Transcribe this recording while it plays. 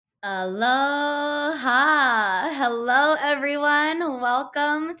Aloha! Hello, everyone.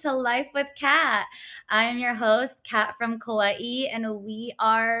 Welcome to Life with Kat. I'm your host, Kat from Kauai, and we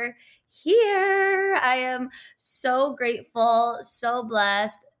are here. I am so grateful, so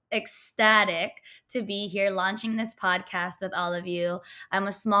blessed, ecstatic to be here launching this podcast with all of you. I'm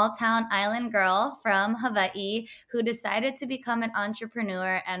a small town island girl from Hawaii who decided to become an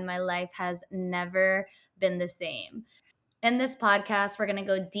entrepreneur, and my life has never been the same. In this podcast, we're going to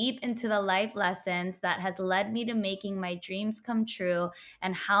go deep into the life lessons that has led me to making my dreams come true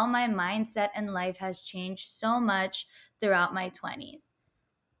and how my mindset in life has changed so much throughout my 20s.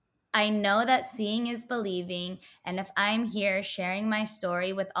 I know that seeing is believing, and if I'm here sharing my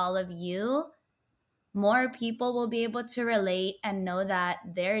story with all of you, more people will be able to relate and know that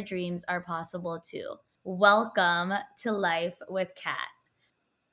their dreams are possible too. Welcome to Life with Kat.